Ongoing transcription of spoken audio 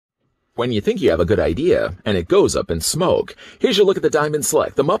When you think you have a good idea, and it goes up in smoke, here's your look at the Diamond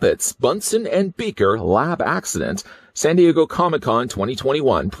Select, the Muppets Bunsen and Beaker Lab Accident, San Diego Comic-Con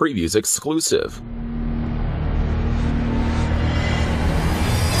 2021 Previews Exclusive.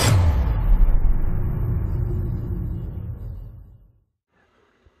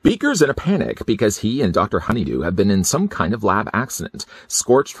 Beaker's in a panic because he and Dr. Honeydew have been in some kind of lab accident.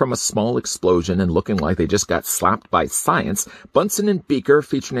 Scorched from a small explosion and looking like they just got slapped by science, Bunsen and Beaker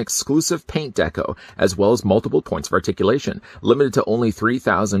feature an exclusive paint deco, as well as multiple points of articulation. Limited to only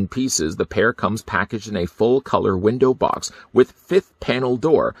 3,000 pieces, the pair comes packaged in a full-color window box with fifth panel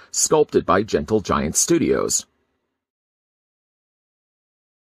door, sculpted by Gentle Giant Studios.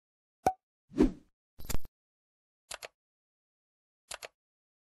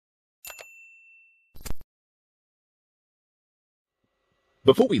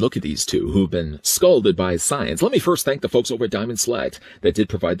 Before we look at these two who've been scalded by science, let me first thank the folks over at Diamond Select that did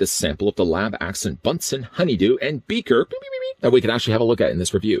provide this sample of the lab accident Bunsen, Honeydew, and Beaker that we can actually have a look at in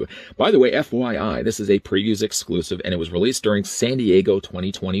this review. By the way, FYI, this is a previews exclusive and it was released during San Diego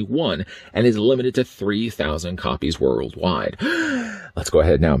 2021 and is limited to 3,000 copies worldwide. Let's go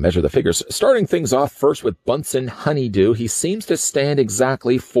ahead now and measure the figures. Starting things off first with Bunsen Honeydew, he seems to stand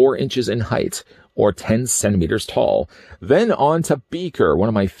exactly 4 inches in height, or 10 centimeters tall. Then on to Beaker, one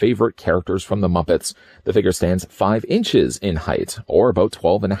of my favorite characters from the Muppets. The figure stands 5 inches in height, or about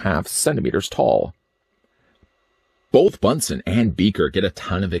 12.5 centimeters tall. Both Bunsen and Beaker get a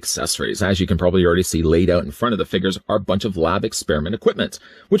ton of accessories. As you can probably already see laid out in front of the figures are a bunch of lab experiment equipment,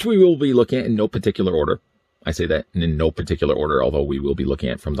 which we will be looking at in no particular order. I say that in no particular order, although we will be looking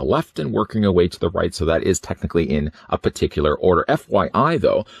at from the left and working our way to the right, so that is technically in a particular order. FYI,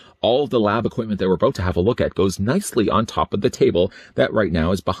 though, all of the lab equipment that we're about to have a look at goes nicely on top of the table that right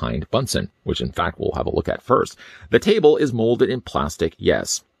now is behind Bunsen, which in fact we'll have a look at first. The table is molded in plastic,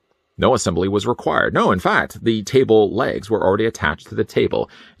 yes. No assembly was required. No, in fact, the table legs were already attached to the table.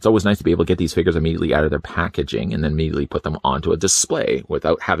 It's always nice to be able to get these figures immediately out of their packaging and then immediately put them onto a display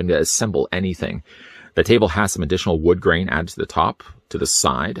without having to assemble anything. The table has some additional wood grain added to the top, to the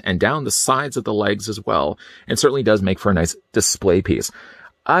side, and down the sides of the legs as well, and certainly does make for a nice display piece.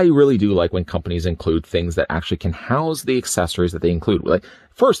 I really do like when companies include things that actually can house the accessories that they include. Like,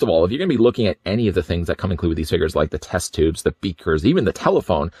 first of all, if you're going to be looking at any of the things that come included with these figures, like the test tubes, the beakers, even the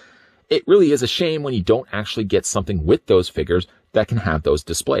telephone, it really is a shame when you don't actually get something with those figures that can have those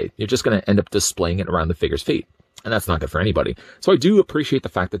displayed. You're just going to end up displaying it around the figure's feet. And that's not good for anybody. So I do appreciate the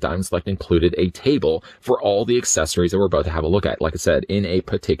fact that Diamond Select included a table for all the accessories that we're about to have a look at, like I said, in a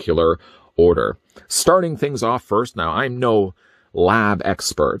particular order. Starting things off first, now I'm no lab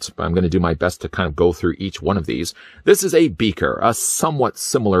expert, but I'm going to do my best to kind of go through each one of these. This is a beaker, a somewhat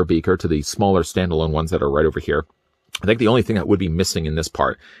similar beaker to the smaller standalone ones that are right over here. I think the only thing that would be missing in this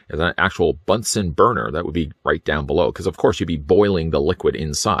part is an actual Bunsen burner that would be right down below, because of course you'd be boiling the liquid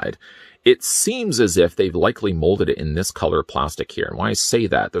inside. It seems as if they've likely molded it in this color plastic here. And when I say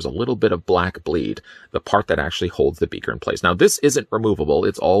that, there's a little bit of black bleed, the part that actually holds the beaker in place. Now, this isn't removable.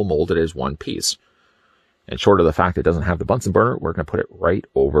 It's all molded as one piece. And short of the fact it doesn't have the Bunsen burner, we're going to put it right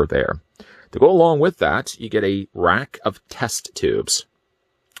over there. To go along with that, you get a rack of test tubes.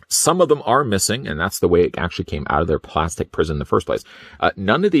 Some of them are missing, and that's the way it actually came out of their plastic prison in the first place.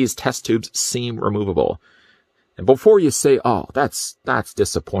 None of these test tubes seem removable. And before you say, oh, that's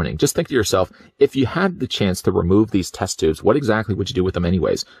disappointing, just think to yourself, if you had the chance to remove these test tubes, what exactly would you do with them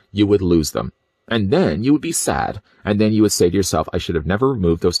anyways? You would lose them. And then you would be sad. And then you would say to yourself, I should have never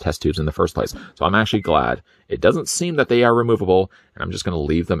removed those test tubes in the first place. So I'm actually glad. It doesn't seem that they are removable, and I'm just going to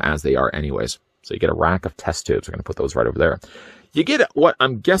leave them as they are anyways. So you get a rack of test tubes. We're going to put those right over there. You get what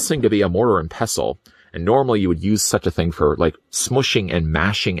I'm guessing to be a mortar and pestle. And normally you would use such a thing for like smushing and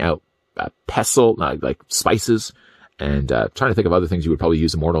mashing out pestle, like spices, and trying to think of other things you would probably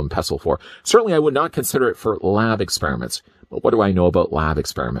use a mortar and pestle for. Certainly I would not consider it for lab experiments. But what do I know about lab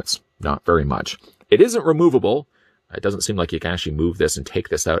experiments? Not very much. It isn't removable. It doesn't seem like you can actually move this and take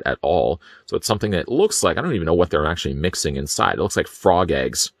this out at all. So it's something that looks like, I don't even know what they're actually mixing inside. It looks like frog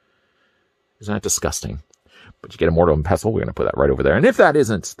eggs. Isn't that disgusting? But you get a mortar and pestle. We're going to put that right over there. And if that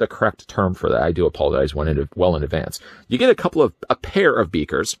isn't the correct term for that, I do apologize well in advance. You get a pair of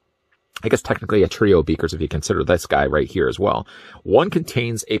beakers. I guess technically a trio of beakers if you consider this guy right here as well. One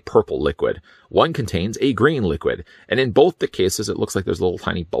contains a purple liquid. One contains a green liquid. And in both the cases, it looks like there's little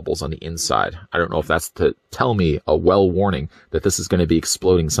tiny bubbles on the inside. I don't know if that's to tell me a well warning that this is going to be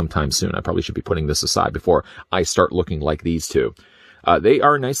exploding sometime soon. I probably should be putting this aside before I start looking like these two. They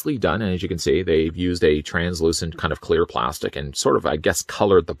are nicely done, and as you can see, they've used a translucent kind of clear plastic and sort of, I guess,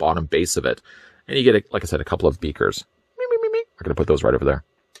 colored the bottom base of it. And you get, like I said, a couple of beakers. We're going to put those right over there.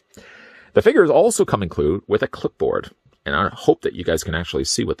 The figures also come included with a clipboard, and I hope that you guys can actually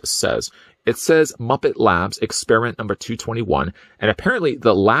see what this says. It says Muppet Labs experiment number 221, and apparently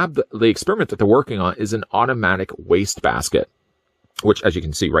the experiment that they're working on is an automatic waste basket, which, as you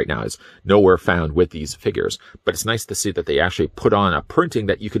can see right now, is nowhere found with these figures. But it's nice to see that they actually put on a printing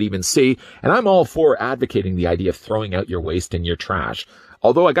that you could even see, and I'm all for advocating the idea of throwing out your waste in your trash.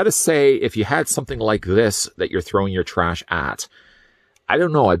 Although I gotta say, if you had something like this that you're throwing your trash at, I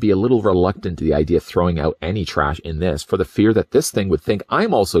don't know, I'd be a little reluctant to the idea of throwing out any trash in this for the fear that this thing would think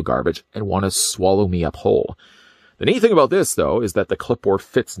I'm also garbage and want to swallow me up whole. The neat thing about this, though, is that the clipboard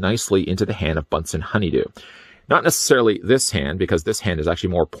fits nicely into the hand of Bunsen Honeydew. Not necessarily this hand, because this hand is actually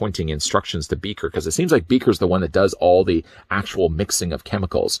more pointing instructions to Beaker, because it seems like Beaker's the one that does all the actual mixing of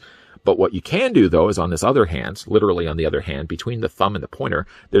chemicals. But what you can do, though, is on this other hand, literally on the other hand, between the thumb and the pointer,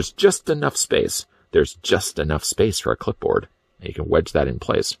 there's just enough space. There's just enough space for a clipboard. And you can wedge that in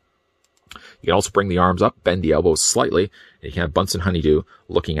place. You can also bring the arms up, bend the elbows slightly, and you can have Bunsen Honeydew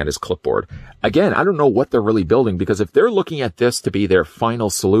looking at his clipboard. Again, I don't know what they're really building, because if they're looking at this to be their final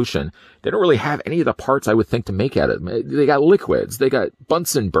solution, they don't really have any of the parts I would think to make at it. They got liquids, they got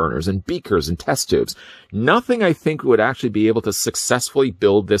Bunsen burners and beakers and test tubes. Nothing I think would actually be able to successfully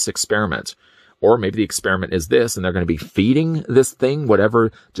build this experiment. Or maybe the experiment is this, and they're going to be feeding this thing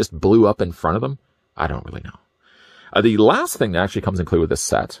whatever just blew up in front of them. I don't really know. The last thing that actually comes included with this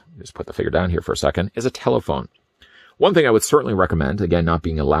set, just put the figure down here for a second, is a telephone. One thing I would certainly recommend, again, not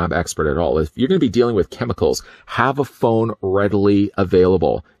being a lab expert at all, if you're going to be dealing with chemicals, have a phone readily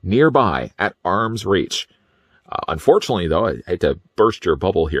available, nearby, at arm's reach. Unfortunately, though, I hate to burst your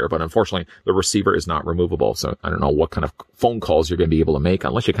bubble here, but unfortunately, the receiver is not removable. So I don't know what kind of phone calls you're going to be able to make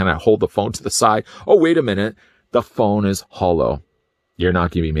unless you kind of hold the phone to the side. Oh, wait a minute. The phone is hollow. You're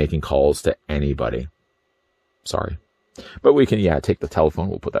not going to be making calls to anybody. Sorry. But we can, take the telephone.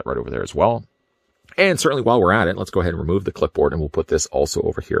 We'll put that right over there as well. And certainly while we're at it, let's go ahead and remove the clipboard, and we'll put this also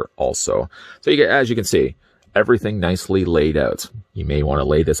over here also. So as you can see, everything nicely laid out. You may want to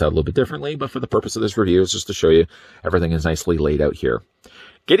lay this out a little bit differently, but for the purpose of this review, it's just to show you everything is nicely laid out here.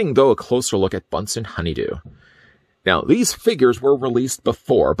 Getting, though, a closer look at Bunsen Honeydew. Now, these figures were released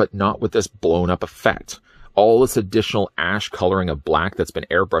before, but not with this blown-up effect. All this additional ash coloring of black that's been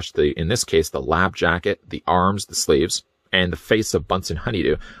airbrushed, in this case, the lab jacket, the arms, the sleeves, and the face of Bunsen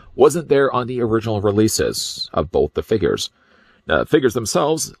Honeydew, wasn't there on the original releases of both the figures. Now, the figures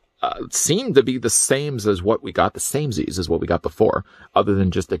themselves seem to be the same as what we got, the samesies as what we got before, other than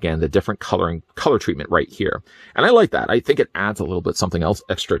just, again, the different color treatment right here. And I like that. I think it adds a little bit something else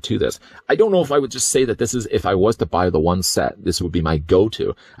extra to this. I don't know if I would just say that this is, if I was to buy the one set, this would be my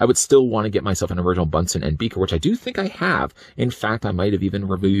go-to. I would still want to get myself an original Bunsen and Beaker, which I do think I have. In fact, I might have even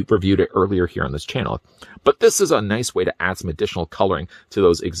reviewed it earlier here on this channel. But this is a nice way to add some additional coloring to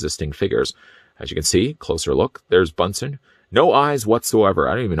those existing figures. As you can see, closer look, there's Bunsen. No eyes whatsoever.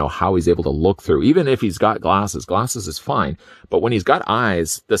 I don't even know how he's able to look through. Even if he's got glasses, glasses is fine. But when he's got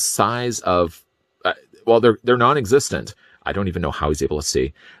eyes, the size of, they're non-existent. I don't even know how he's able to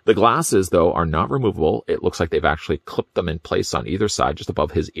see. The glasses, though, are not removable. It looks like they've actually clipped them in place on either side, just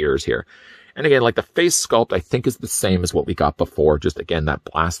above his ears here. And again, like the face sculpt, I think is the same as what we got before. Just again, that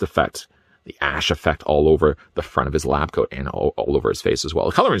blast effect, the ash effect all over the front of his lab coat and all over his face as well.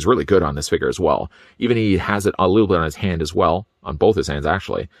 The coloring is really good on this figure as well. Even he has it a little bit on his hand as well, on both his hands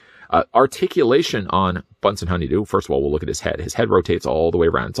actually. Articulation on Bunsen Honeydew. First of all, we'll look at his head. His head rotates all the way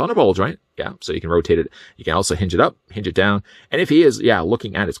around. It's on a ball joint. Yeah, so you can rotate it. You can also hinge it up, hinge it down. And if he is,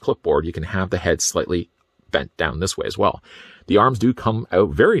 looking at his clipboard, you can have the head slightly bent down this way as well. The arms do come out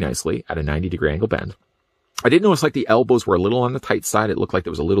very nicely at a 90-degree angle bend. I did notice like the elbows were a little on the tight side. It looked like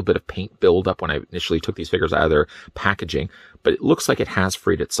there was a little bit of paint buildup when I initially took these figures out of their packaging, but it looks like it has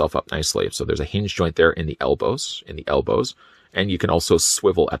freed itself up nicely. So there's a hinge joint there in the elbows, and you can also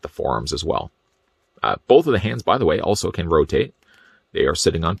swivel at the forearms as well. Both of the hands, by the way, also can rotate. They are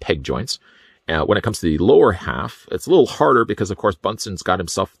sitting on peg joints. When it comes to the lower half, it's a little harder because, of course, Bunsen's got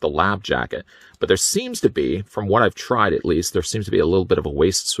himself the lab jacket. But there seems to be, from what I've tried at least, there seems to be a little bit of a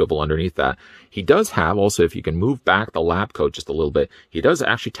waist swivel underneath that. He does have, also, if you can move back the lab coat just a little bit, he does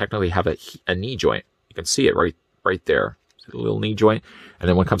actually technically have a knee joint. You can see it right there. See the little knee joint? And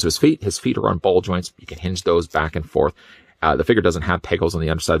then when it comes to his feet are on ball joints. You can hinge those back and forth. The figure doesn't have peg holes on the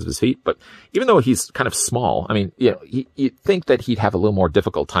undersides of his feet, but even though he's kind of small, I mean, you'd think that he'd have a little more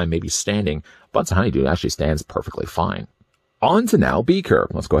difficult time maybe standing. Bunsen Honeydew actually stands perfectly fine. On to now Beaker.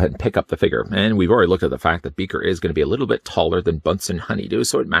 Let's go ahead and pick up the figure. And we've already looked at the fact that Beaker is going to be a little bit taller than Bunsen Honeydew,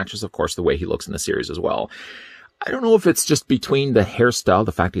 so it matches, of course, the way he looks in the series as well. I don't know if it's just between the hairstyle,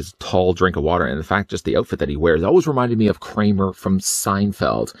 the fact he's a tall drink of water, and the fact just the outfit that he wears. It always reminded me of Kramer from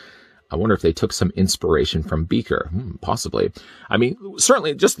Seinfeld. I wonder if they took some inspiration from Beaker. Possibly. I mean,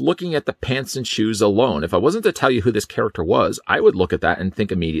 certainly just looking at the pants and shoes alone, if I wasn't to tell you who this character was, I would look at that and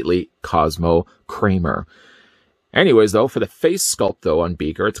think immediately Cosmo Kramer. Anyways, though, for the face sculpt, though, on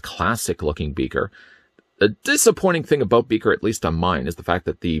Beaker, it's classic looking Beaker. The disappointing thing about Beaker, at least on mine, is the fact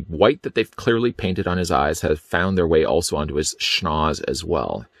that the white that they've clearly painted on his eyes has found their way also onto his schnoz as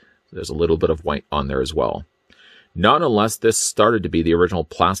well. There's a little bit of white on there as well. Not unless this started to be the original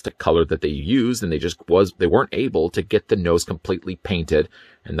plastic color that they used and they weren't able to get the nose completely painted,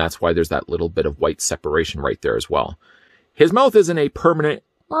 and that's why there's that little bit of white separation right there as well. His mouth isn't a permanent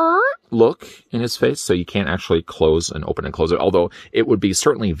look in his face, so you can't actually close and open and close it, although it would be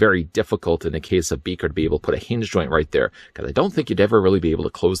certainly very difficult in the case of Beaker to be able to put a hinge joint right there, because I don't think you'd ever really be able to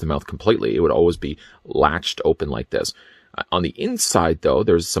close the mouth completely. It would always be latched open like this. On the inside, though,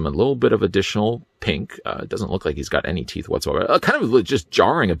 there's a little bit of additional pink. It doesn't look like he's got any teeth whatsoever. Kind of just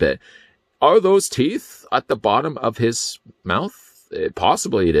jarring a bit. Are those teeth at the bottom of his mouth?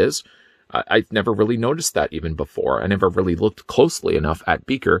 Possibly it is. I've never really noticed that even before. I never really looked closely enough at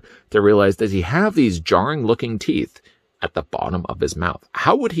Beaker to realize, does he have these jarring-looking teeth at the bottom of his mouth?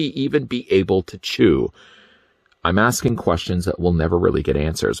 How would he even be able to chew? I'm asking questions that will never really get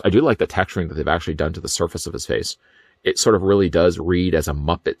answers. I do like the texturing that they've actually done to the surface of his face. It sort of really does read as a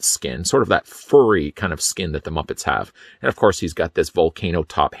Muppet skin, sort of that furry kind of skin that the Muppets have. And of course, he's got this volcano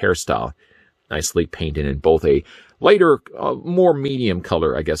top hairstyle, nicely painted in both a lighter, more medium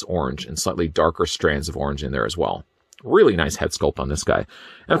color, I guess, orange, and slightly darker strands of orange in there as well. Really nice head sculpt on this guy.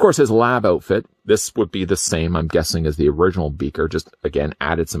 And of course, his lab outfit, this would be the same, I'm guessing, as the original Beaker, just, again,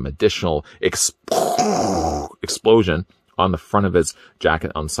 added some additional explosion on the front of his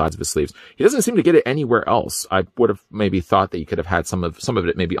jacket, on the sides of his sleeves. He doesn't seem to get it anywhere else. I would have maybe thought that you could have had some of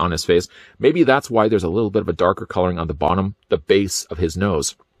it maybe on his face. Maybe that's why there's a little bit of a darker coloring on the bottom, the base of his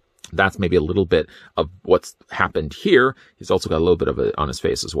nose. That's maybe a little bit of what's happened here. He's also got a little bit of it on his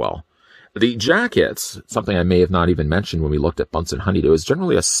face as well. The jackets, something I may have not even mentioned when we looked at Bunsen Honeydew, is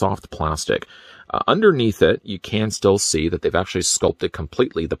generally a soft plastic. Underneath it, you can still see that they've actually sculpted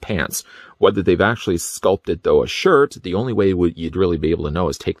completely the pants. Whether they've actually sculpted, though, a shirt, the only way you'd really be able to know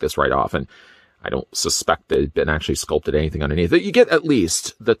is take this right off. And I don't suspect they've been actually sculpted anything underneath it. You get at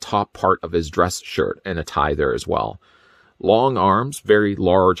least the top part of his dress shirt and a tie there as well. Long arms, very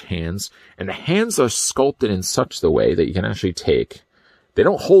large hands, and the hands are sculpted in such the way that you can actually take. They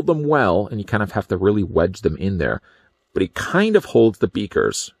don't hold them well, and you kind of have to really wedge them in there. But he kind of holds the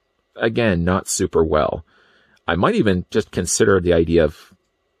Beakers. Again, not super well. I might even just consider the idea of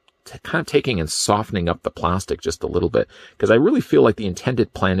kind of taking and softening up the plastic just a little bit, because I really feel like the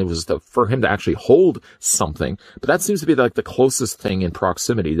intended plan was for him to actually hold something, but that seems to be like the closest thing in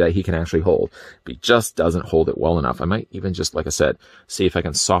proximity that he can actually hold. But he just doesn't hold it well enough. I might even just, like I said, see if I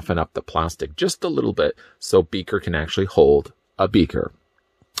can soften up the plastic just a little bit so Beaker can actually hold a Beaker.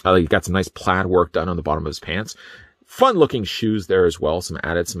 He's got some nice plaid work done on the bottom of his pants. Fun looking shoes there as well. Some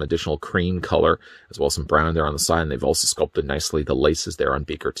additional cream color, as well as some brown there on the side. And they've also sculpted nicely the laces there on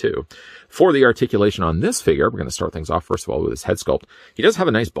Beaker too. For the articulation on this figure, we're going to start things off first of all with his head sculpt. He does have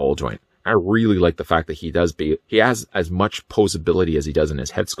a nice ball joint. I really like the fact that he has as much posability as he does in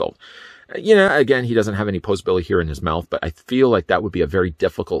his head sculpt. Again, he doesn't have any posability here in his mouth, but I feel like that would be a very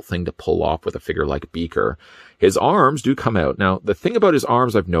difficult thing to pull off with a figure like Beaker. His arms do come out. Now, the thing about his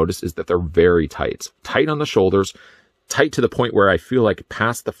arms I've noticed is that they're very tight. Tight on the shoulders, tight to the point where I feel like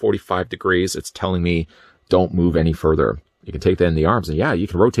past the 45 degrees, it's telling me don't move any further. You can take that in the arms, and yeah, you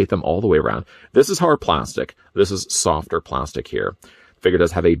can rotate them all the way around. This is hard plastic. This is softer plastic here. The figure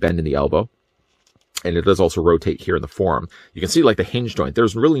does have a bend in the elbow, and it does also rotate here in the forearm. You can see like the hinge joint.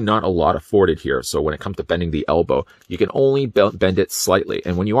 There's really not a lot afforded here. So when it comes to bending the elbow, you can only bend it slightly.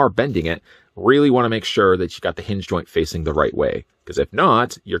 And when you are bending it, really want to make sure that you got the hinge joint facing the right way, because if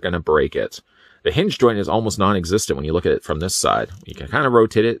not, you're going to break it. The hinge joint is almost non-existent when you look at it from this side. You can kind of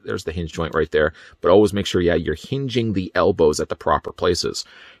rotate it. There's the hinge joint right there. But always make sure, yeah, you're hinging the elbows at the proper places.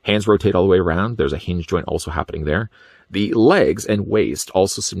 Hands rotate all the way around. There's a hinge joint also happening there. The legs and waist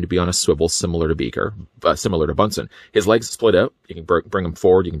also seem to be on a swivel, similar to Bunsen. His legs split out. You can bring them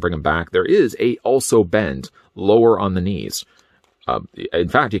forward. You can bring them back. There is also bend lower on the knees. In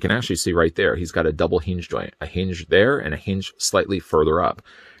fact, you can actually see right there, he's got a double hinge joint, a hinge there and a hinge slightly further up.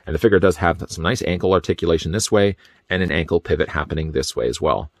 And the figure does have some nice ankle articulation this way and an ankle pivot happening this way as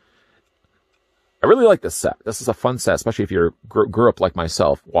well. I really like this set. This is a fun set, especially if you grew up like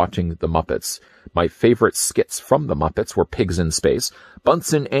myself watching the Muppets. My favorite skits from the Muppets were Pigs in Space,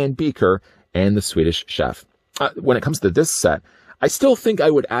 Bunsen and Beaker, and the Swedish Chef. When it comes to this set, I still think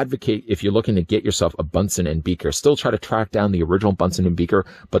I would advocate, if you're looking to get yourself a Bunsen and Beaker, still try to track down the original Bunsen and Beaker,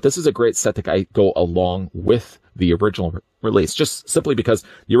 but this is a great set to go along with the original release, just simply because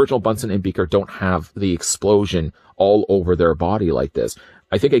the original Bunsen and Beaker don't have the explosion all over their body like this.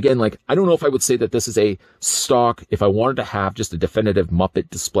 I think, again, like, I don't know if I would say that this is a stock. If I wanted to have just a definitive Muppet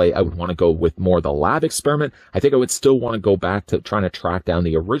display, I would want to go with more the lab experiment. I think I would still want to go back to trying to track down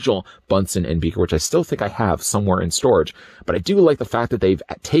the original Bunsen and Beaker, which I still think I have somewhere in storage. But I do like the fact that they've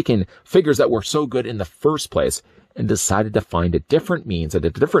taken figures that were so good in the first place and decided to find a different means and a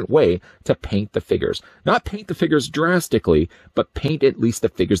different way to paint the figures. Not paint the figures drastically, but paint at least the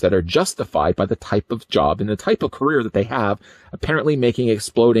figures that are justified by the type of job and the type of career that they have, apparently making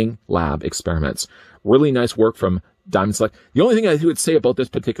exploding lab experiments. Really nice work from Dahmm Select. The only thing I would say about this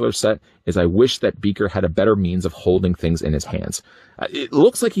particular set is I wish that Beaker had a better means of holding things in his hands. It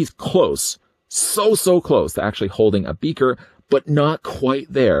looks like he's close, so close to actually holding a beaker, but not quite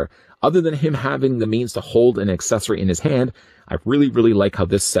there. Other than him having the means to hold an accessory in his hand, I really like how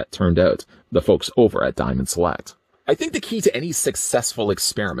this set turned out, the folks over at Dahmm Select. I think the key to any successful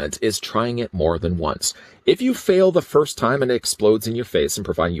experiment is trying it more than once. If you fail the first time and it explodes in your face, and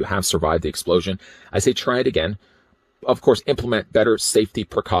providing you have survived the explosion, I say try it again. Of course, implement better safety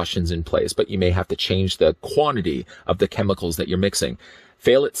precautions in place, but you may have to change the quantity of the chemicals that you're mixing.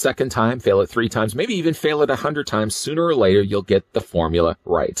 Fail it second time, fail it 3 times, maybe even fail it 100 times. Sooner or later, you'll get the formula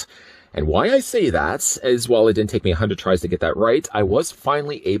right. And why I say that is, while it didn't take me 100 tries to get that right, I was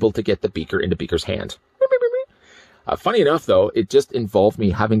finally able to get the beaker into Beaker's hand. Funny enough, though, it just involved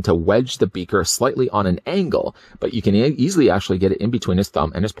me having to wedge the beaker slightly on an angle, but you can easily actually get it in between his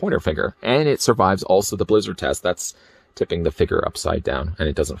thumb and his pointer finger. And it survives also the blizzard test. That's tipping the figure upside down, and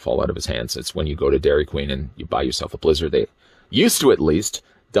it doesn't fall out of his hands. It's when you go to Dairy Queen and you buy yourself a blizzard. They used to, at least,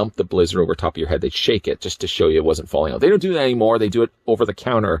 dump the blizzard over top of your head. They'd shake it just to show you it wasn't falling out. They don't do that anymore. They do it over the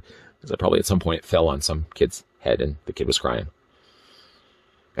counter, because probably at some point it fell on some kid's head and the kid was crying.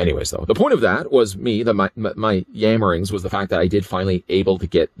 Anyways, though, the point of that was my yammerings was the fact that I did finally able to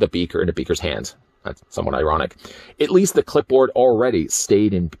get the beaker into Beaker's hand. That's somewhat ironic. At least the clipboard already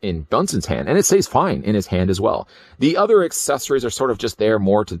stayed in Bunsen's hand, and it stays fine in his hand as well. The other accessories are sort of just there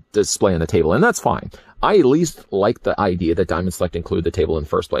more to display on the table, and that's fine. I at least like the idea that Dahmm Select included the table in the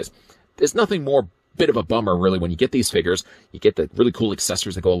first place. There's nothing more bit of a bummer, really, when you get these figures. You get the really cool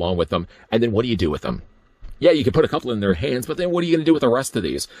accessories that go along with them, and then what do you do with them? Yeah, you can put a couple in their hands, but then what are you going to do with the rest of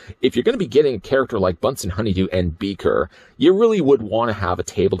these? If you're going to be getting a character like Bunsen Honeydew and Beaker, you really would want to have a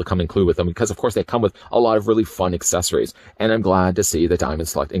table to come include with them, because of course they come with a lot of really fun accessories, and I'm glad to see that Dahmm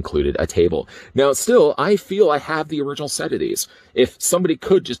Select included a table. Now, still, I feel I have the original set of these. If somebody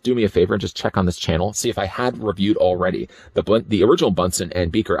could just do me a favor and just check on this channel, see if I had reviewed already the original Bunsen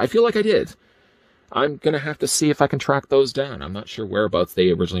and Beaker. I feel like I did. I'm going to have to see if I can track those down. I'm not sure whereabouts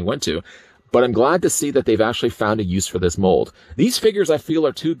they originally went to, but I'm glad to see that they've actually found a use for this mold. These figures, I feel,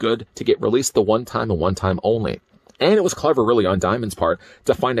 are too good to get released the one time and one time only. And it was clever, really, on Dahmm's part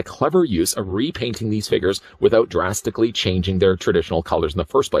to find a clever use of repainting these figures without drastically changing their traditional colors in the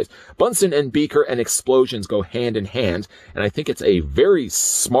first place. Bunsen and Beaker and explosions go hand in hand, and I think it's a very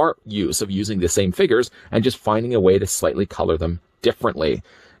smart use of using the same figures and just finding a way to slightly color them differently.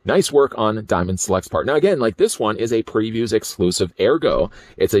 Nice work on Dahmm Select's part. Now, again, like, this one is a previews exclusive, ergo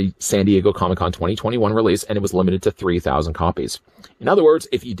it's a San Diego Comic-Con 2021 release, and it was limited to 3,000 copies. In other words,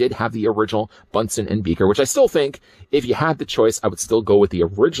 if you did have the original Bunsen and Beaker, which I still think, if you had the choice, I would still go with the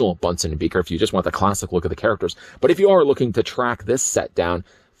original Bunsen and Beaker if you just want the classic look of the characters. But if you are looking to track this set down,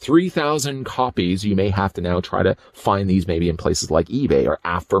 3,000 copies, you may have to now try to find these maybe in places like eBay or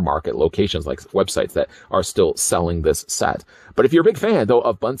aftermarket locations like websites that are still selling this set. But if you're a big fan, though,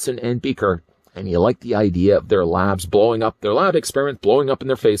 of Bunsen and Beaker, and you like the idea of their lab experiments blowing up in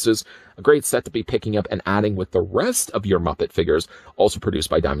their faces, a great set to be picking up and adding with the rest of your Muppet figures, also produced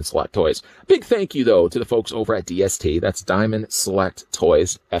by Dahmm Select Toys. Big thank you, though, to the folks over at DST, that's Dahmm Select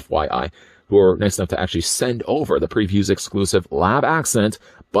Toys, FYI, who are nice enough to actually send over the previews exclusive lab accent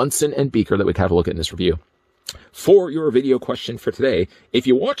Bunsen and Beaker that we can have a look at in this review. For your video question for today, if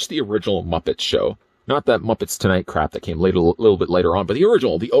you watched the original Muppets show, not that Muppets Tonight crap that came later, a little bit later on, but the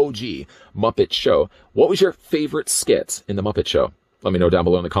original, the OG Muppet show, what was your favorite skit in the Muppet show? Let me know down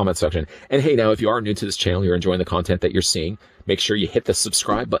below in the comment section. And hey, now, if you are new to this channel, you're enjoying the content that you're seeing, make sure you hit the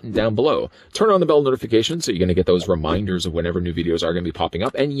subscribe button down below. Turn on the bell notification so you're going to get those reminders of whenever new videos are going to be popping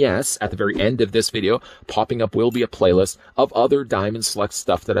up. And yes, at the very end of this video, popping up will be a playlist of other Dahmm Select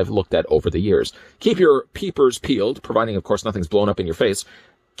stuff that I've looked at over the years. Keep your peepers peeled, providing, of course, nothing's blown up in your face.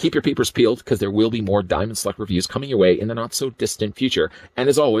 Keep your peepers peeled, because there will be more Dahmm Select reviews coming your way in the not-so-distant future. And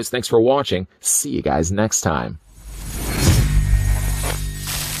as always, thanks for watching. See you guys next time.